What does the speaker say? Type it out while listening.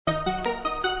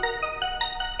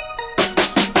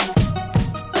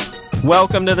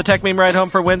Welcome to the Tech Meme Ride Home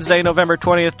for Wednesday, November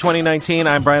 20th, 2019.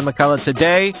 I'm Brian McCullough.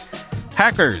 Today,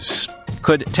 hackers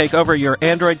could take over your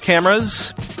Android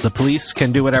cameras. The police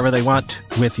can do whatever they want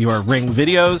with your Ring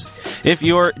videos. If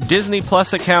your Disney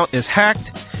Plus account is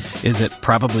hacked, is it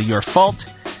probably your fault?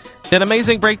 An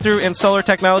amazing breakthrough in solar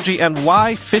technology and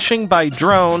why fishing by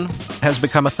drone has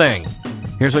become a thing.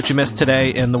 Here's what you missed today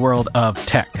in the world of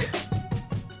tech.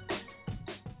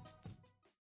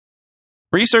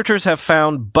 Researchers have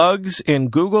found bugs in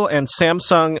Google and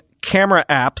Samsung camera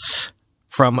apps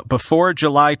from before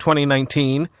July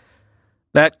 2019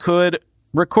 that could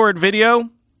record video,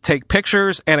 take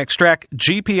pictures, and extract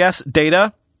GPS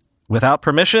data without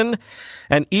permission,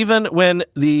 and even when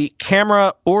the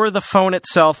camera or the phone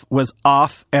itself was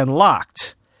off and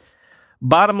locked.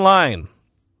 Bottom line,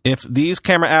 if these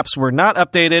camera apps were not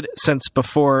updated since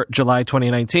before July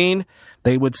 2019,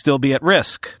 they would still be at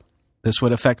risk. This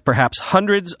would affect perhaps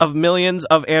hundreds of millions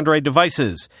of Android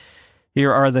devices.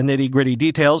 Here are the nitty-gritty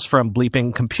details from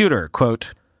Bleeping Computer.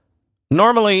 Quote,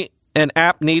 normally, an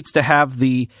app needs to have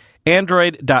the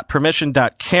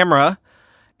android.permission.camera,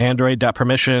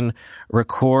 android.permission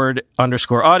record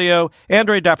 _audio,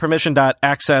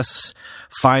 android.permission.access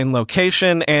find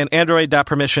location, and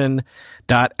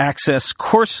android.permission.access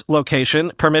course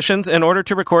location permissions in order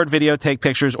to record video, take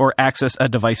pictures, or access a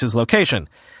device's location.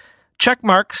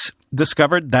 Checkmarks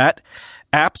discovered that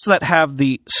apps that have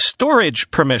the storage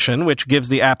permission, which gives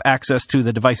the app access to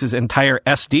the device's entire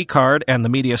SD card and the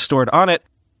media stored on it,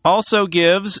 also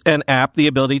gives an app the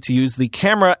ability to use the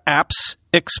camera app's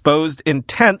exposed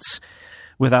intents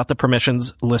without the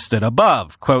permissions listed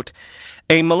above. Quote,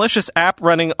 a malicious app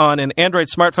running on an Android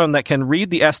smartphone that can read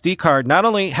the SD card not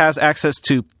only has access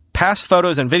to past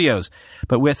photos and videos,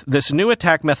 but with this new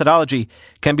attack methodology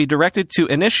can be directed to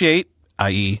initiate,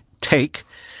 i.e., take,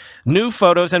 new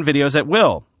photos and videos at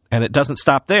will. And it doesn't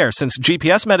stop there. Since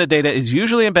GPS metadata is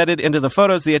usually embedded into the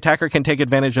photos, the attacker can take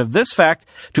advantage of this fact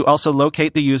to also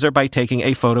locate the user by taking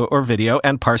a photo or video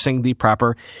and parsing the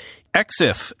proper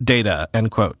EXIF data,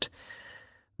 end quote.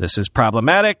 This is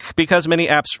problematic because many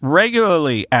apps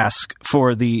regularly ask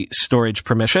for the storage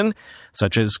permission,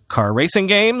 such as car racing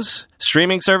games,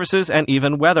 streaming services, and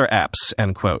even weather apps,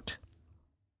 end quote.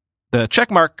 The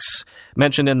checkmarks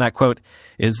mentioned in that quote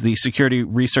is the security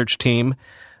research team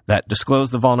that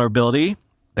disclosed the vulnerability.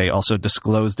 They also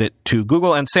disclosed it to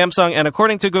Google and Samsung, and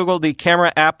according to Google, the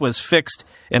camera app was fixed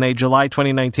in a July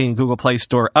 2019 Google Play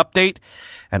Store update,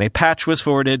 and a patch was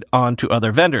forwarded on to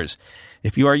other vendors.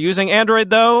 If you are using Android,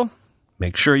 though,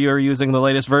 make sure you are using the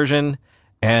latest version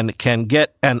and can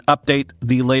get and update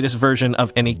the latest version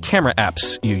of any camera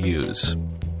apps you use.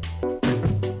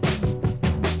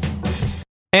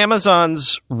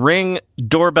 Amazon's Ring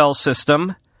doorbell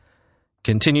system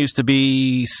continues to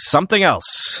be something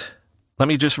else. Let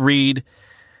me just read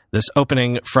this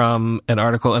opening from an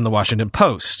article in the Washington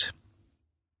Post.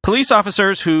 Police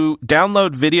officers who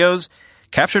download videos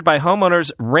captured by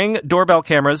homeowners' Ring doorbell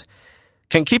cameras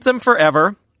can keep them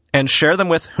forever and share them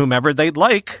with whomever they'd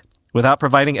like without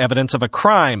providing evidence of a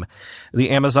crime, the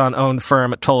Amazon-owned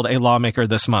firm told a lawmaker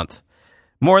this month.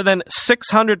 More than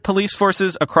 600 police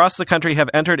forces across the country have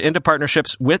entered into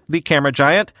partnerships with the camera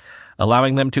giant,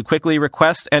 allowing them to quickly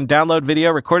request and download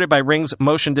video recorded by Ring's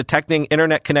motion-detecting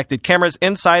internet-connected cameras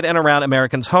inside and around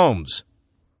Americans' homes.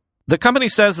 The company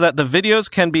says that the videos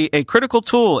can be a critical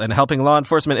tool in helping law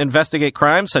enforcement investigate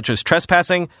crimes such as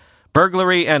trespassing,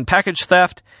 burglary, and package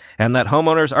theft, and that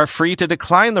homeowners are free to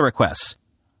decline the requests.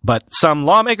 But some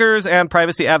lawmakers and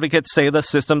privacy advocates say the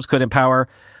systems could empower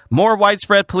more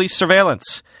widespread police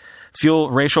surveillance, fuel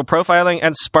racial profiling,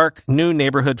 and spark new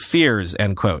neighborhood fears,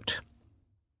 end quote.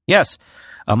 Yes,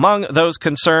 among those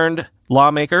concerned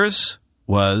lawmakers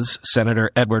was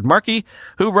Senator Edward Markey,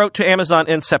 who wrote to Amazon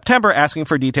in September asking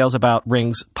for details about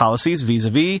Ring's policies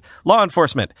vis-a-vis law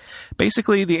enforcement.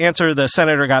 Basically, the answer the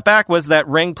senator got back was that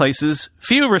Ring places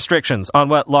few restrictions on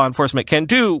what law enforcement can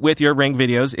do with your Ring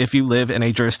videos if you live in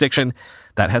a jurisdiction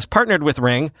that has partnered with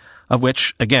Ring, of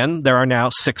which, again, there are now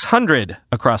 600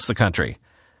 across the country.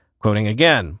 Quoting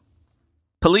again,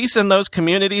 police in those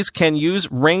communities can use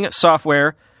Ring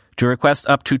software to request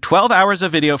up to 12 hours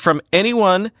of video from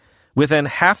anyone within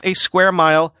half a square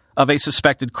mile of a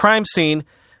suspected crime scene,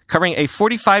 covering a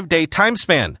 45-day time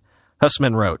span,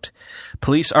 Hussman wrote.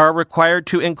 Police are required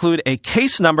to include a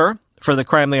case number for the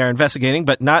crime they are investigating,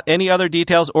 but not any other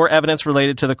details or evidence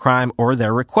related to the crime or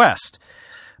their request.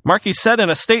 Markey said in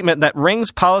a statement that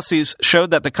Ring's policies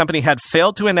showed that the company had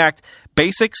failed to enact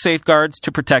basic safeguards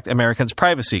to protect Americans'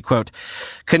 privacy. Quote,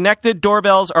 connected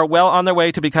doorbells are well on their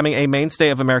way to becoming a mainstay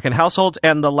of American households,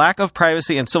 and the lack of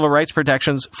privacy and civil rights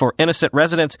protections for innocent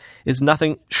residents is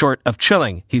nothing short of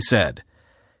chilling, he said.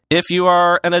 If you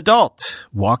are an adult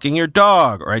walking your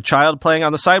dog or a child playing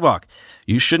on the sidewalk,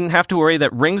 you shouldn't have to worry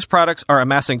that Ring's products are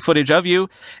amassing footage of you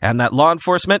and that law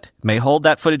enforcement may hold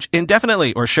that footage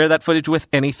indefinitely or share that footage with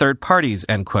any third parties,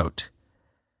 end quote.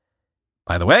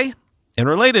 By the way, in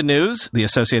related news, the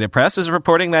Associated Press is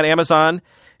reporting that Amazon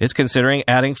is considering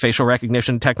adding facial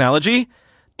recognition technology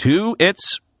to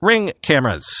its Ring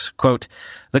cameras. Quote,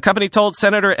 the company told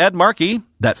Senator Ed Markey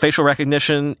that facial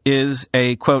recognition is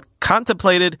a, quote,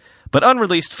 contemplated but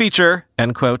unreleased feature,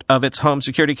 end quote, of its home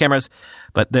security cameras,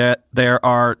 but that there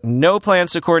are no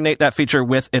plans to coordinate that feature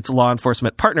with its law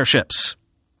enforcement partnerships.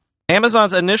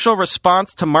 Amazon's initial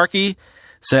response to Markey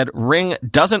said Ring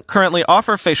doesn't currently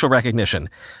offer facial recognition.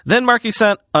 Then Markey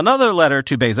sent another letter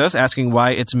to Bezos asking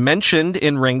why it's mentioned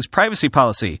in Ring's privacy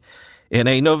policy. In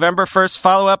a November 1st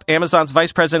follow-up, Amazon's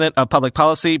Vice President of Public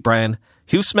Policy, Brian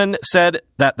Huseman, said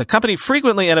that the company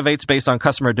frequently innovates based on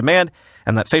customer demand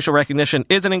and that facial recognition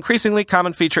is an increasingly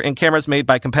common feature in cameras made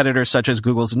by competitors such as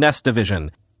Google's Nest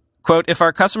division. Quote, if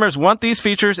our customers want these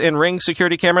features in Ring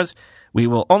security cameras, we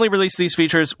will only release these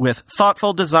features with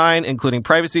thoughtful design, including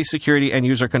privacy, security, and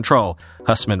user control,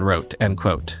 Huseman wrote, end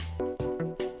quote.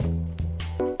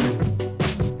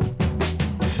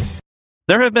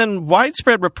 There have been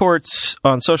widespread reports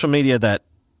on social media that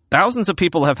thousands of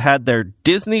people have had their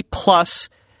Disney Plus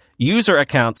user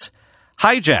accounts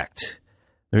hijacked.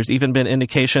 There's even been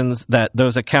indications that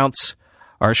those accounts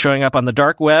are showing up on the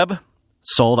dark web,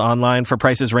 sold online for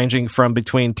prices ranging from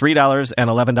between $3 and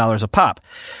 $11 a pop.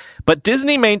 But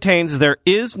Disney maintains there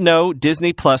is no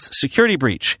Disney Plus security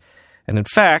breach. And in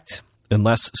fact,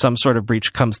 unless some sort of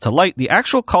breach comes to light, the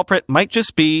actual culprit might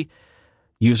just be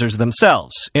users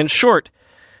themselves. In short,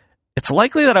 it's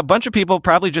likely that a bunch of people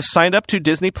probably just signed up to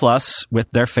Disney Plus with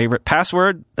their favorite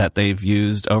password that they've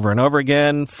used over and over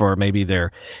again for maybe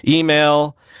their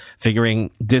email,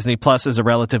 figuring Disney Plus is a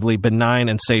relatively benign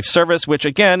and safe service, which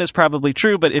again is probably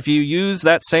true. But if you use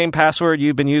that same password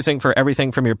you've been using for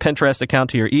everything from your Pinterest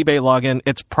account to your eBay login,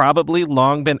 it's probably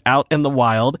long been out in the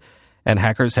wild, and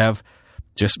hackers have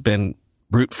just been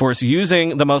brute force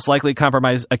using the most likely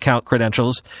compromised account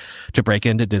credentials to break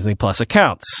into Disney Plus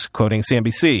accounts, quoting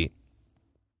CNBC.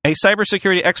 A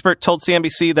cybersecurity expert told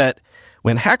CNBC that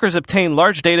when hackers obtain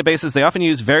large databases, they often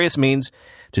use various means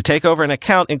to take over an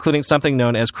account, including something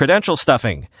known as credential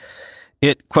stuffing.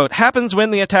 It, quote, happens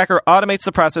when the attacker automates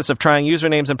the process of trying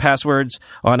usernames and passwords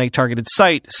on a targeted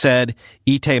site, said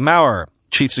Itay Maurer,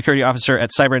 chief security officer at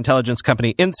cyber intelligence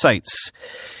company Insights.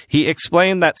 He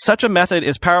explained that such a method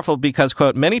is powerful because,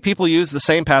 quote, many people use the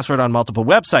same password on multiple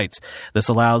websites. This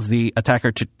allows the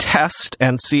attacker to test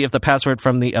and see if the password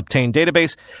from the obtained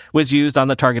database was used on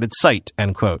the targeted site,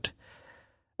 end quote.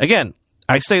 Again,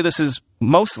 I say this is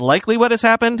most likely what has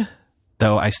happened,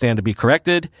 though I stand to be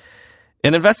corrected.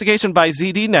 An investigation by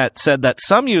ZDNet said that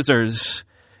some users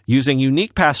using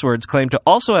unique passwords claim to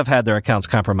also have had their accounts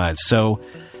compromised. So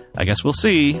I guess we'll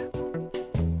see.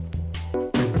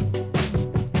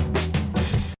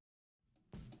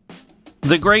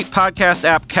 The great podcast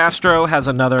app Castro has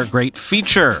another great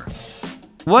feature.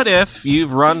 What if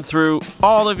you've run through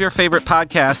all of your favorite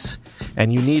podcasts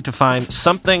and you need to find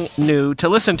something new to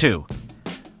listen to?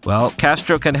 Well,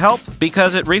 Castro can help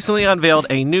because it recently unveiled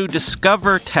a new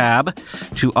Discover tab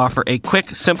to offer a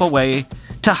quick, simple way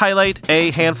to highlight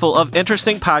a handful of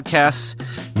interesting podcasts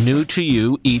new to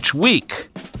you each week.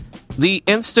 The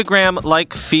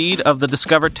Instagram-like feed of the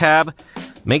Discover tab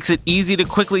makes it easy to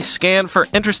quickly scan for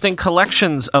interesting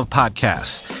collections of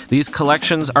podcasts. These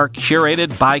collections are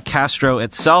curated by Castro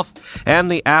itself, and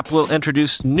the app will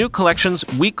introduce new collections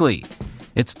weekly.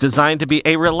 It's designed to be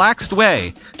a relaxed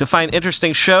way to find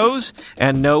interesting shows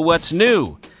and know what's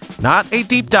new, not a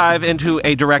deep dive into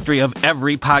a directory of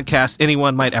every podcast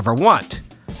anyone might ever want.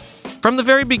 From the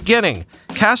very beginning,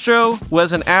 Castro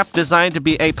was an app designed to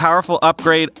be a powerful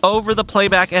upgrade over the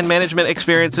playback and management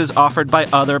experiences offered by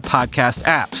other podcast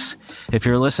apps. If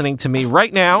you're listening to me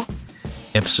right now,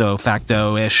 ipso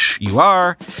facto-ish you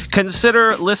are,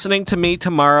 consider listening to me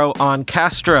tomorrow on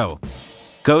Castro.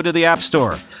 Go to the App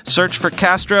Store, search for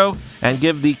Castro, and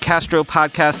give the Castro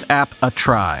Podcast app a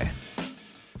try.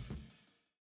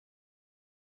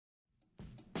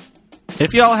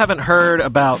 If y'all haven't heard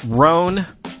about Rhone,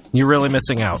 you're really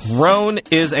missing out. Rhone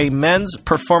is a men's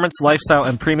performance lifestyle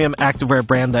and premium activewear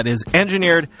brand that is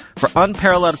engineered for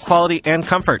unparalleled quality and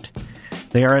comfort.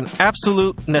 They are an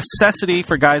absolute necessity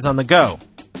for guys on the go.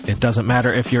 It doesn't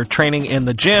matter if you're training in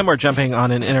the gym or jumping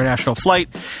on an international flight.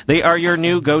 They are your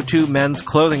new go-to men's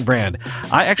clothing brand.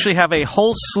 I actually have a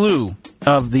whole slew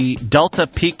of the Delta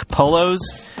Peak polos.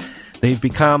 They've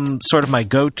become sort of my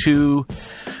go-to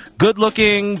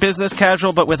good-looking business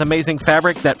casual, but with amazing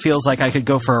fabric that feels like I could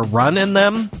go for a run in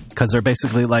them because they're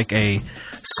basically like a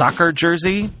soccer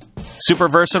jersey. Super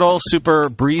versatile, super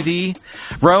breathy.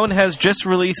 Rhone has just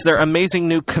released their amazing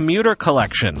new commuter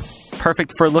collection.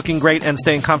 Perfect for looking great and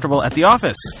staying comfortable at the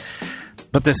office.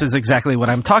 But this is exactly what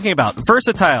I'm talking about.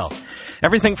 Versatile.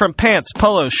 Everything from pants,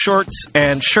 polos, shorts,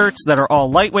 and shirts that are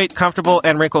all lightweight, comfortable,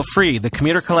 and wrinkle-free. The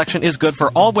commuter collection is good for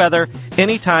all weather,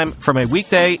 anytime, from a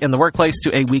weekday in the workplace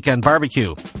to a weekend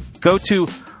barbecue. Go to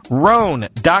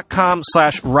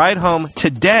Rhone.com/ridehome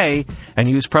today and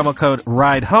use promo code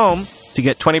RIDEHOME to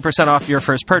get 20% off your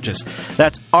first purchase.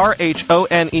 That's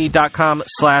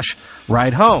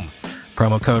RHONE.com/ridehome.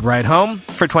 Promo code RIDEHOME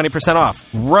for 20% off.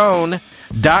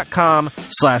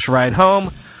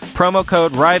 Rhone.com/ridehome. Promo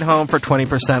code RIDEHOME for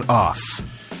 20% off.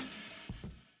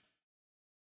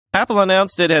 Apple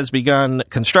announced it has begun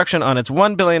construction on its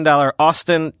 $1 billion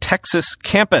Austin, Texas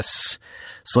campus,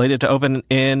 slated to open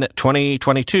in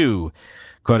 2022.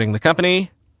 Quoting the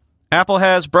company, Apple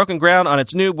has broken ground on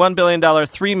its new $1 billion,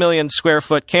 3 million square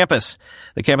foot campus.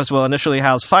 The campus will initially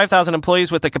house 5,000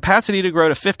 employees with the capacity to grow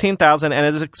to 15,000 and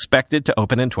is expected to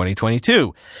open in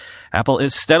 2022. Apple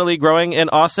is steadily growing in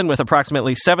Austin with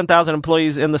approximately 7,000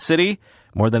 employees in the city,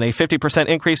 more than a 50%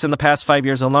 increase in the past 5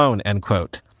 years alone, end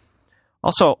quote.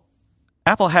 Also,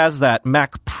 Apple has that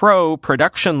Mac Pro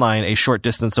production line a short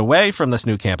distance away from this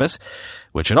new campus,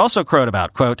 which it also crowed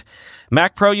about. Quote,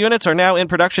 Mac Pro units are now in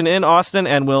production in Austin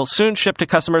and will soon ship to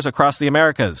customers across the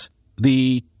Americas.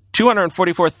 The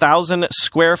 244,000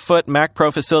 square foot Mac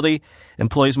Pro facility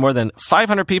employs more than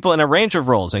 500 people in a range of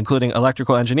roles, including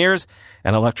electrical engineers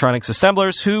and electronics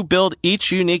assemblers who build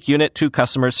each unique unit to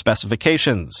customers'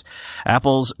 specifications.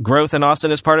 Apple's growth in Austin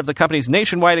is part of the company's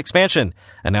nationwide expansion,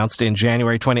 announced in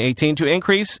January 2018 to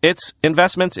increase its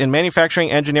investments in manufacturing,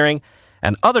 engineering,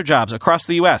 and other jobs across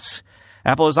the U.S.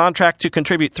 Apple is on track to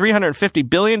contribute $350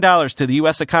 billion to the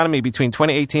U.S. economy between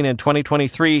 2018 and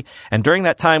 2023, and during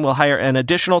that time will hire an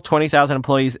additional 20,000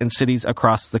 employees in cities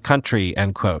across the country,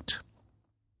 end quote.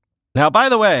 Now, by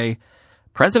the way,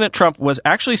 President Trump was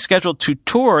actually scheduled to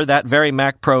tour that very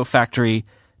Mac Pro factory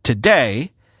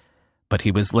today, but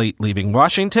he was late leaving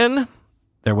Washington.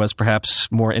 There was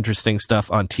perhaps more interesting stuff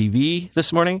on TV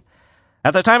this morning.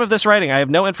 At the time of this writing, I have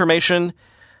no information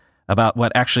about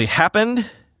what actually happened,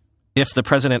 if the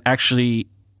president actually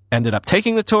ended up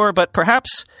taking the tour, but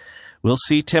perhaps we'll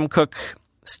see Tim Cook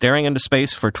staring into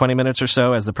space for 20 minutes or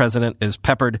so as the president is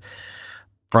peppered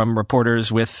from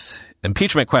reporters with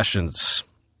impeachment questions.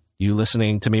 You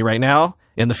listening to me right now,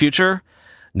 in the future,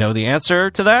 know the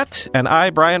answer to that, and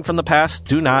I, Brian from the past,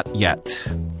 do not yet.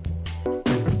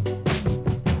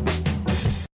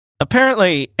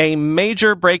 Apparently, a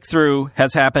major breakthrough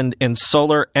has happened in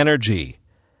solar energy.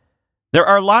 There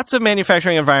are lots of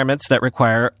manufacturing environments that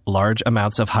require large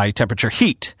amounts of high-temperature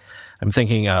heat. I'm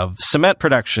thinking of cement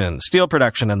production, steel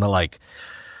production, and the like.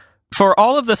 For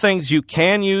all of the things you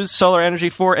can use solar energy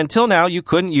for, until now you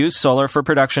couldn't use solar for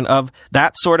production of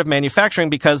that sort of manufacturing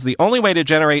because the only way to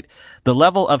generate the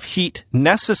level of heat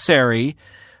necessary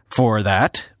for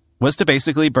that was to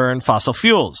basically burn fossil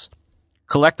fuels.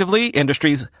 Collectively,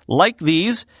 industries like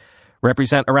these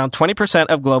represent around 20%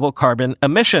 of global carbon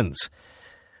emissions.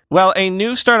 Well, a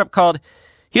new startup called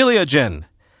Heliogen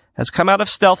has come out of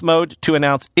stealth mode to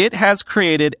announce it has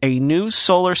created a new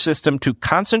solar system to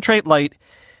concentrate light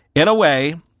in a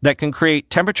way that can create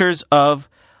temperatures of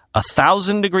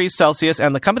 1,000 degrees Celsius,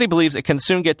 and the company believes it can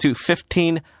soon get to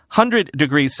 1,500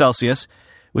 degrees Celsius,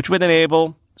 which would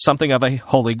enable something of a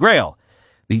holy grail,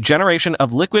 the generation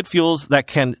of liquid fuels that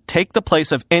can take the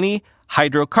place of any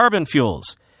hydrocarbon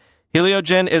fuels.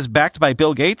 Heliogen is backed by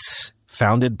Bill Gates,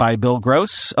 founded by Bill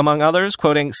Gross, among others,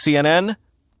 quoting CNN.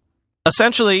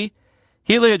 Essentially,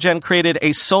 Heliogen created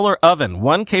a solar oven,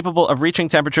 one capable of reaching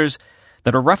temperatures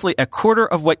that are roughly a quarter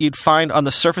of what you'd find on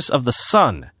the surface of the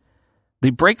sun. The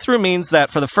breakthrough means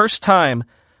that for the first time,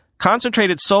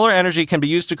 concentrated solar energy can be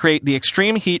used to create the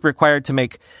extreme heat required to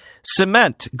make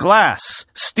cement, glass,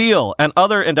 steel, and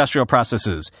other industrial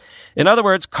processes. In other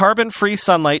words, carbon-free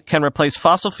sunlight can replace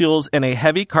fossil fuels in a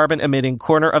heavy carbon-emitting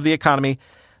corner of the economy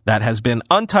that has been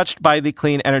untouched by the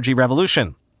clean energy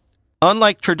revolution.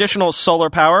 Unlike traditional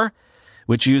solar power,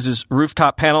 which uses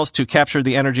rooftop panels to capture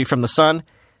the energy from the sun,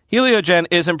 Heliogen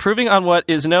is improving on what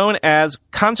is known as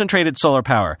concentrated solar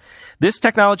power. This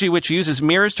technology, which uses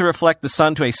mirrors to reflect the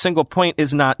sun to a single point,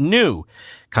 is not new.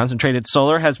 Concentrated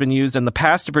solar has been used in the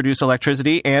past to produce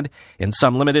electricity and, in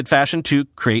some limited fashion, to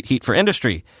create heat for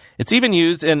industry. It's even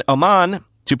used in Oman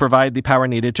to provide the power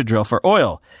needed to drill for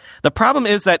oil. The problem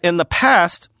is that in the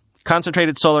past,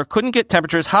 concentrated solar couldn't get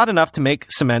temperatures hot enough to make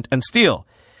cement and steel.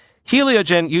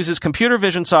 Heliogen uses computer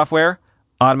vision software,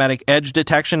 automatic edge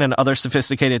detection, and other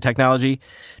sophisticated technology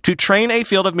to train a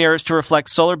field of mirrors to reflect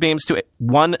solar beams to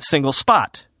one single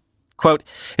spot. Quote,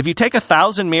 if you take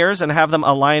 1,000 mirrors and have them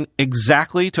align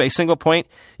exactly to a single point,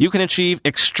 you can achieve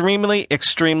extremely,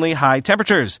 extremely high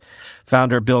temperatures,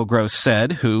 founder Bill Gross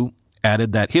said, who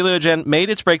added that Heliogen made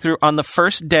its breakthrough on the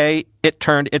first day it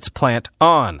turned its plant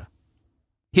on.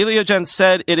 Heliogen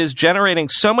said it is generating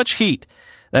so much heat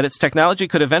that its technology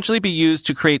could eventually be used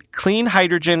to create clean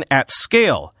hydrogen at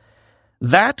scale.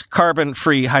 That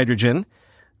carbon-free hydrogen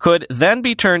could then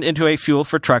be turned into a fuel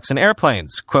for trucks and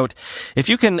airplanes. Quote, if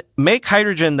you can make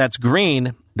hydrogen that's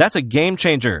green, that's a game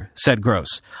changer, said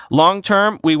Gross. Long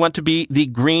term, we want to be the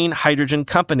green hydrogen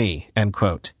company, end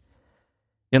quote.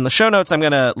 In the show notes, I'm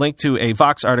going to link to a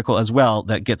Vox article as well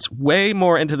that gets way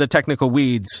more into the technical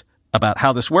weeds about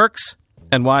how this works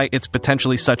and why it's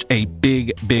potentially such a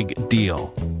big, big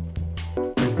deal.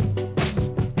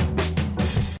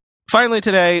 Finally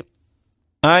today,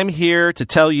 I'm here to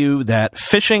tell you that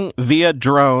fishing via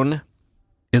drone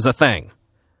is a thing.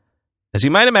 As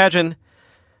you might imagine,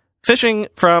 fishing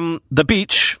from the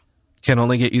beach can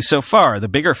only get you so far. The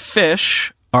bigger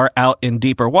fish are out in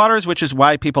deeper waters, which is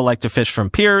why people like to fish from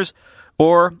piers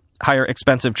or hire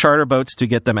expensive charter boats to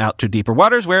get them out to deeper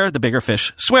waters where the bigger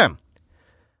fish swim.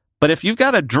 But if you've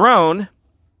got a drone,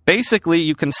 basically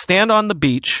you can stand on the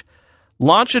beach,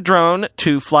 launch a drone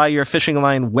to fly your fishing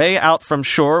line way out from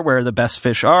shore where the best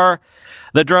fish are.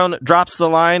 The drone drops the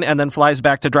line and then flies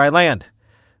back to dry land.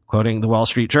 Quoting the Wall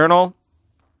Street Journal,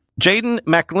 Jaden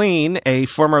McLean, a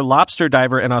former lobster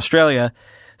diver in Australia,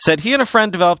 said he and a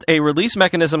friend developed a release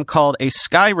mechanism called a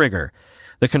sky rigger.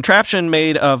 The contraption,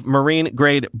 made of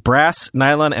marine-grade brass,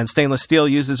 nylon, and stainless steel,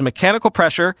 uses mechanical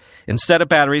pressure instead of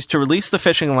batteries to release the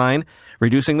fishing line,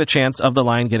 reducing the chance of the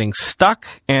line getting stuck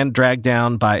and dragged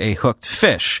down by a hooked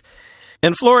fish.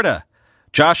 In Florida,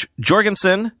 Josh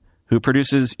Jorgensen, who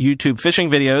produces YouTube fishing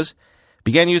videos,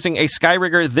 began using a sky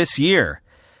rigger this year.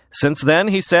 Since then,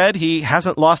 he said he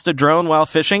hasn't lost a drone while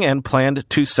fishing and planned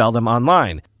to sell them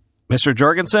online. Mr.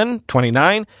 Jorgensen,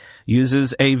 29,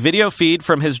 uses a video feed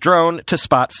from his drone to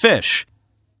spot fish.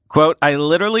 Quote, I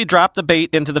literally dropped the bait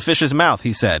into the fish's mouth,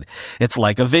 he said. It's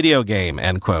like a video game,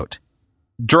 end quote.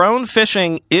 Drone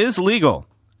fishing is legal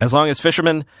as long as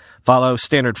fishermen follow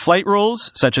standard flight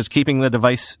rules, such as keeping the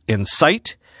device in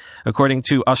sight, according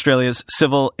to Australia's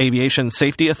Civil Aviation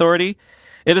Safety Authority.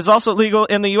 It is also legal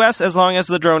in the U.S. as long as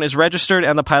the drone is registered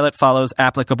and the pilot follows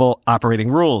applicable operating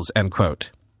rules, end quote.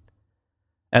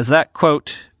 As that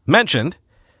quote mentioned,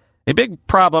 a big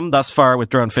problem thus far with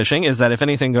drone fishing is that if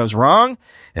anything goes wrong,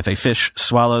 if a fish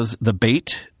swallows the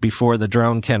bait before the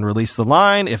drone can release the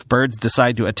line, if birds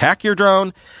decide to attack your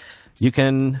drone, you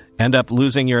can end up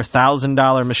losing your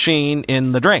 $1,000 machine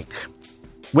in the drink,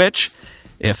 which,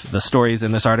 if the stories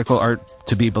in this article are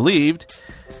to be believed,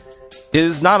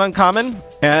 is not uncommon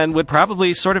and would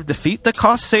probably sort of defeat the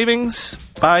cost savings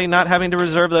by not having to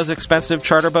reserve those expensive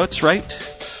charter boats,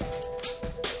 right?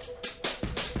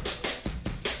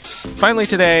 Finally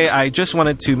today, I just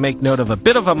wanted to make note of a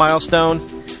bit of a milestone.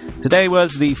 Today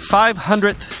was the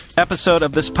 500th episode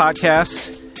of this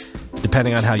podcast.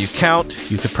 Depending on how you count,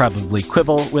 you could probably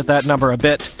quibble with that number a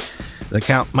bit. The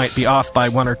count might be off by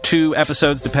 1 or 2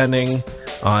 episodes, depending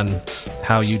on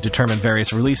how you determine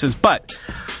various releases. But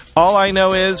all I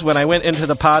know is when I went into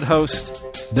the pod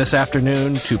host this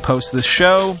afternoon to post this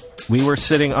show, we were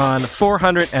sitting on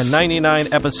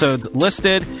 499 episodes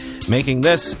listed, making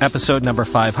this episode number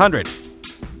 500.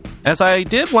 As I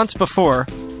did once before,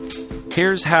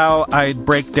 here's how I'd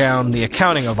break down the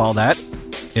accounting of all that,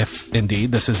 if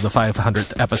indeed this is the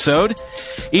 500th episode.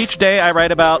 Each day I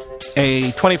write about a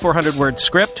 2,400-word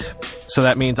script, so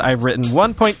that means I've written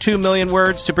 1.2 million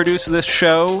words to produce this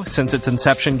show since its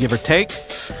inception, give or take.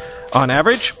 On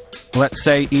average, let's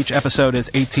say each episode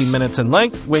is 18 minutes in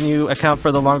length when you account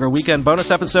for the longer weekend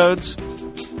bonus episodes.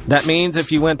 That means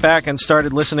if you went back and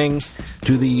started listening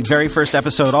to the very first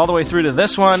episode all the way through to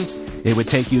this one, it would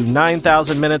take you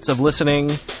 9,000 minutes of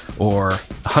listening, or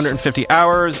 150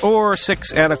 hours, or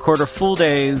 6 1/4 full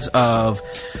days of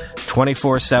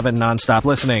 24/7 nonstop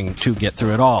listening to get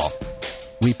through it all.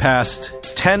 We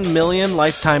passed 10 million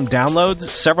lifetime downloads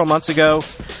several months ago,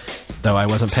 though I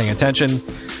wasn't paying attention.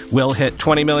 We'll hit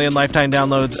 20 million lifetime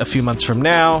downloads a few months from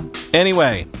now.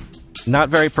 Anyway, not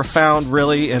very profound,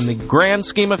 really, in the grand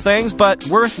scheme of things, but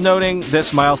worth noting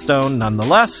this milestone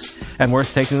nonetheless, and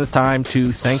worth taking the time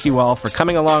to thank you all for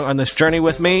coming along on this journey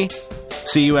with me.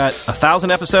 See you at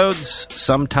 1,000 episodes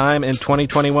sometime in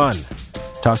 2021.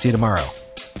 Talk to you tomorrow.